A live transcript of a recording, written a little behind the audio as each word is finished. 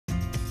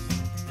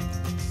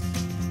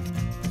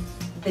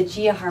The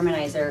Gia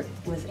Harmonizer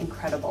was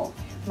incredible.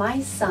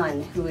 My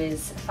son, who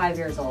is 5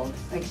 years old,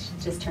 like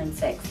just turned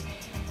 6,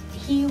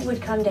 he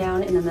would come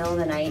down in the middle of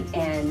the night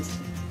and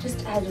just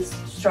had to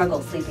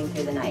struggle sleeping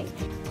through the night.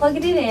 Plug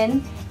it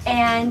in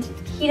and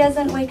he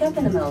doesn't wake up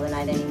in the middle of the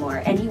night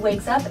anymore. And he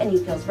wakes up and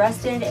he feels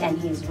rested and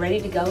he's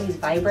ready to go, he's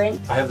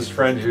vibrant. I have this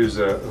friend who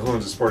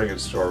owns a sporting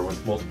goods store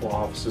with multiple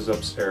offices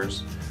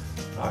upstairs.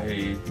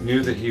 I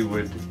knew that he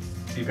would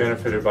be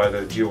benefited by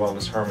the Gia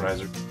Wellness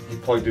Harmonizer. He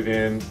plugged it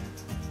in,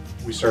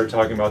 we started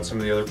talking about some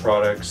of the other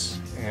products,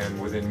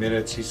 and within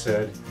minutes he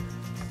said,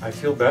 I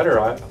feel better.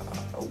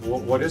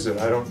 What is it?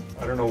 I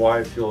don't know why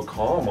I feel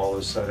calm all of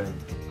a sudden.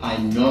 I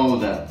know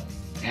that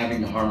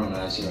having the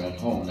Harmonizer at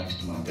home next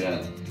to my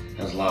bed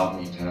has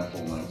allowed me to have a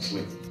full night's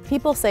sleep.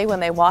 People say when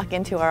they walk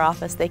into our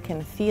office they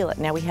can feel it.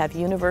 Now we have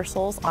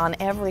universals on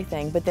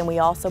everything, but then we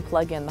also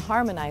plug in the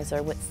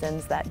Harmonizer, which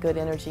sends that good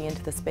energy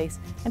into the space,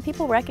 and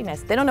people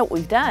recognize it. They don't know what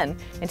we've done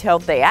until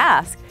they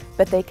ask,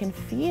 but they can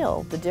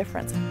feel the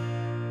difference.